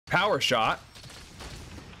power shot,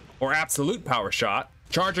 or absolute power shot,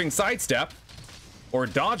 charging sidestep, or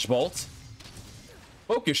dodgebolt,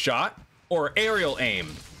 focus shot, or aerial aim.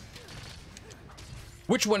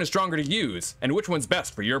 Which one is stronger to use, and which one's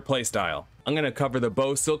best for your playstyle? I'm going to cover the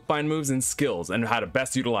bow Silkbind moves and skills and how to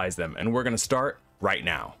best utilize them, and we're going to start right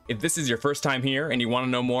now. If this is your first time here and you want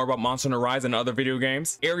to know more about Monster Hunter Rise and other video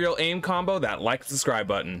games, aerial aim combo that like and subscribe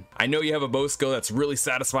button. I know you have a bow skill that's really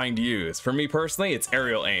satisfying to use. For me personally, it's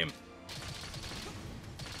aerial aim.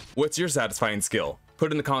 What's your satisfying skill?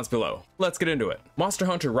 Put it in the comments below. Let's get into it. Monster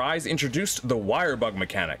Hunter Rise introduced the wire bug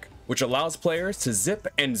mechanic, which allows players to zip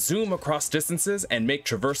and zoom across distances and make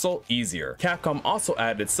traversal easier. Capcom also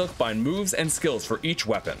added Silkbind moves and skills for each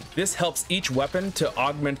weapon. This helps each weapon to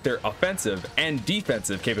augment their offensive and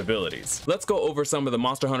defensive capabilities. Let's go over some of the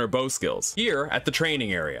Monster Hunter bow skills. Here at the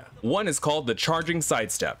training area, one is called the charging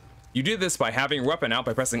sidestep. You do this by having your weapon out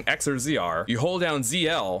by pressing X or ZR. You hold down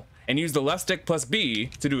ZL and use the left stick plus B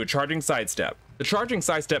to do a charging sidestep. The charging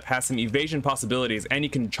sidestep has some evasion possibilities, and you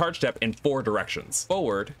can charge step in 4 directions: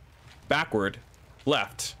 forward, backward,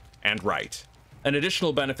 left, and right. An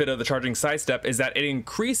additional benefit of the charging sidestep is that it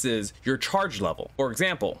increases your charge level. For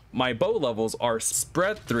example, my bow levels are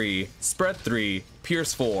spread 3,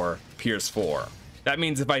 pierce 4, pierce 4. That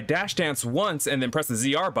means if I dash dance once and then press the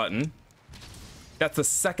ZR button, that's the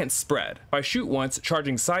second spread. If I shoot once,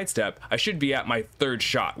 charging sidestep, I should be at my 3rd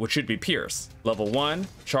shot, which should be pierce. Level 1,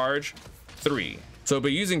 charge, 3. So by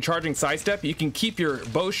using charging sidestep, you can keep your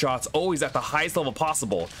bow shots always at the highest level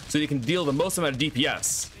possible, so you can deal the most amount of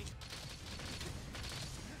DPS.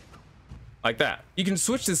 Like that. You can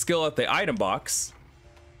switch the skill at the item box,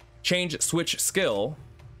 change switch skill,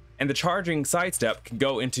 and the charging sidestep can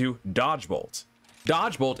go into Dodgebolt.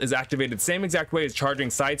 Dodgebolt is activated the same exact way as charging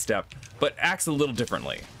sidestep, but acts a little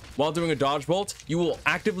differently. While doing a Dodgebolt, you will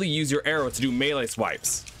actively use your arrow to do melee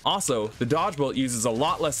swipes. Also, the Dodgebolt uses a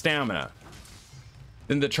lot less stamina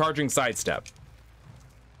than the charging sidestep.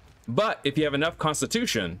 But if you have enough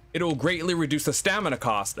constitution, it will greatly reduce the stamina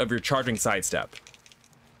cost of your charging sidestep.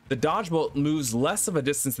 The Dodgebolt moves less of a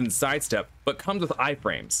distance than sidestep, but comes with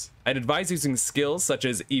iframes. I'd advise using skills such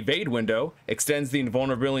as evade window, extends the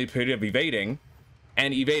invulnerability period of evading,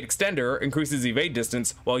 and evade extender increases evade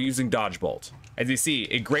distance while using Dodgebolt. As you see,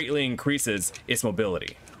 it greatly increases its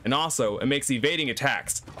mobility. And also, it makes evading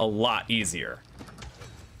attacks a lot easier.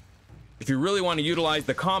 If you really want to utilize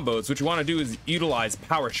the combos, what you want to do is utilize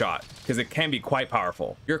Powershot, because it can be quite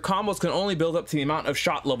powerful. Your combos can only build up to the amount of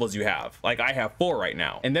shot levels you have, like I have 4 right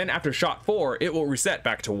now. And then after shot 4, it will reset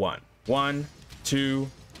back to 1. 1, 2,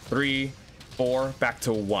 3, 4, back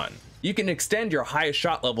to 1. You can extend your highest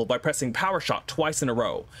shot level by pressing Powershot twice in a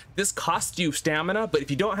row. This costs you stamina, but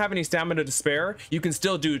if you don't have any stamina to spare, you can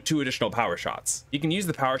still do 2 additional power shots. You can use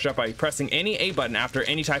the power shot by pressing any A button after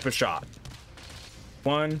any type of shot.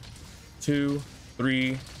 1, 2,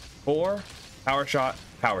 3, 4, power shot,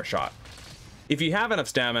 power shot. If you have enough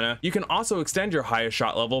stamina, you can also extend your highest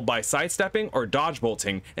shot level by sidestepping or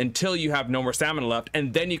dodgebolting until you have no more stamina left,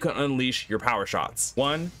 and then you can unleash your power shots.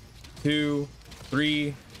 1, 2,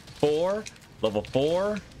 3, 4, level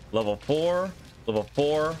 4, level 4, level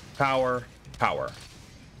 4, power, power.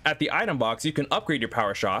 At the item box, you can upgrade your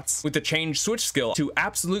power shots with the change switch skill to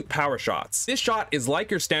absolute power shots. This shot is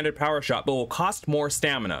like your standard power shot, but will cost more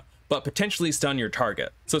stamina, but potentially stun your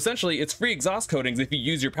target. So essentially, it's free exhaust coatings if you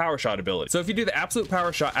use your power shot ability. So if you do the absolute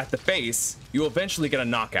power shot at the face, you will eventually get a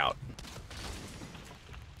knockout.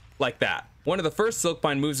 Like that. One of the first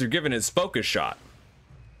Silkbind moves you're given is focus shot.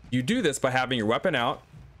 You do this by having your weapon out,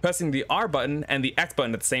 pressing the R button and the X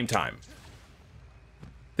button at the same time.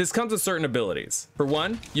 This comes with certain abilities. For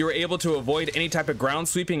one, you are able to avoid any type of ground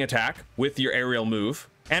sweeping attack with your aerial move,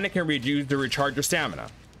 and it can be used to recharge your stamina.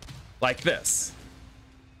 Like this.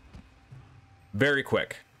 Very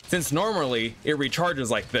quick, since normally it recharges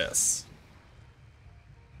like this.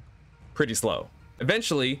 Pretty slow.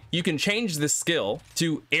 Eventually, you can change this skill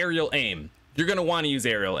to aerial aim. You're going to want to use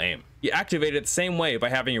aerial aim. You activate it the same way by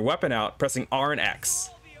having your weapon out, pressing R and X.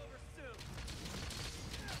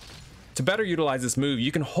 To better utilize this move,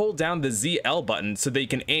 you can hold down the ZL button so that you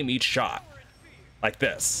can aim each shot. Like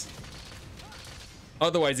this.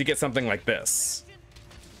 Otherwise, you get something like this.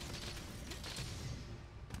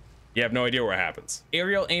 You have no idea what happens.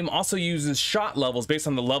 Aerial aim also uses shot levels based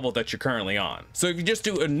on the level that you're currently on. So if you just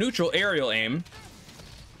do a neutral aerial aim,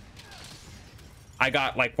 I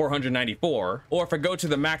got like 494. Or if I go to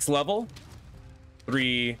the max level,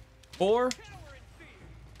 3, 4,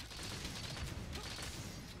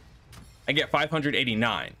 I get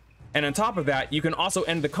 589. And on top of that, you can also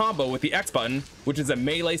end the combo with the X button, which is a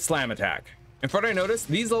melee slam attack. And from what I noticed,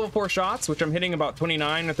 these level 4 shots, which I'm hitting about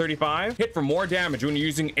 29 or 35, hit for more damage when you're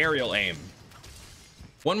using aerial aim.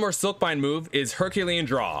 One more Silkbind move is Herculean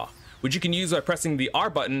Draw, which you can use by pressing the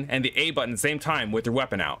R button and the A button at the same time with your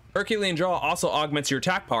weapon out. Herculean Draw also augments your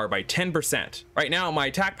attack power by 10%. Right now, my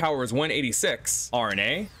attack power is 186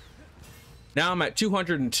 RNA. Now I'm at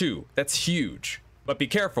 202. That's huge. But be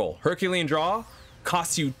careful, Herculean Draw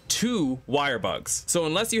costs you 2 wire bugs. So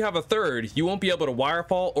unless you have a third, you won't be able to wire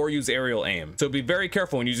fall or use aerial aim. So be very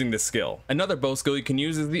careful when using this skill. Another bow skill you can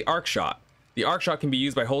use is the arc shot. The arc shot can be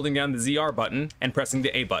used by holding down the ZR button and pressing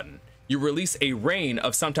the A button. You release a rain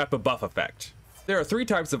of some type of buff effect. There are 3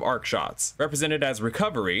 types of arc shots, represented as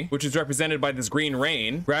recovery, which is represented by this green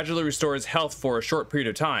rain, gradually restores health for a short period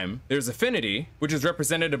of time. There's affinity, which is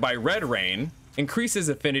represented by red rain, increases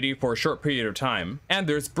affinity for a short period of time. And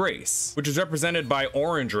there's brace, which is represented by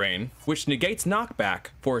orange rain, which negates knockback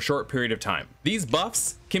for a short period of time. These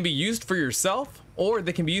buffs can be used for yourself, or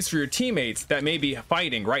they can be used for your teammates that may be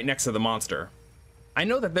fighting right next to the monster. I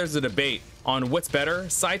know that there's a debate on what's better,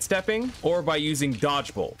 sidestepping or by using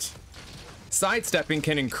Dodgebolt. Sidestepping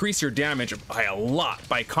can increase your damage by a lot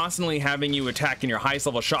by constantly having you attacking your highest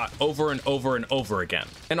level shot over and over and over again.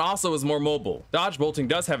 And also is more mobile. Dodgebolting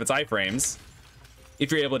does have its iframes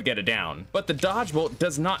if you're able to get it down, but the Dodgebolt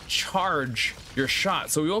does not charge your shot,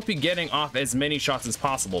 so we won't be getting off as many shots as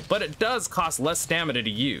possible, but it does cost less stamina to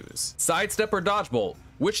use. Sidestep or Dodgebolt?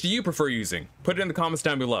 Which do you prefer using? Put it in the comments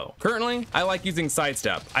down below. Currently, I like using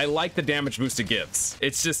Sidestep. I like the damage boost it gives.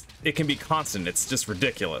 It's just, it can be constant. It's just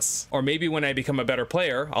ridiculous. Or maybe when I become a better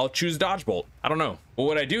player, I'll choose Dodgebolt. I don't know. But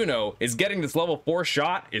what I do know is getting this level 4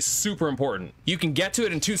 shot is super important. You can get to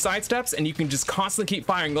it in 2 sidesteps and you can just constantly keep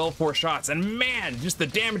firing level 4 shots. And man, just the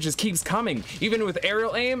damage just keeps coming. Even with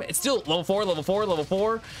aerial aim, it's still level 4, level 4, level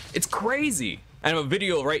 4. It's crazy. I have a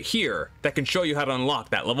video right here that can show you how to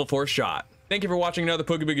unlock that level 4 shot. Thank you for watching another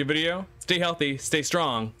Poogie Boogie video. Stay healthy, stay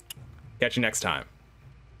strong. Catch you next time.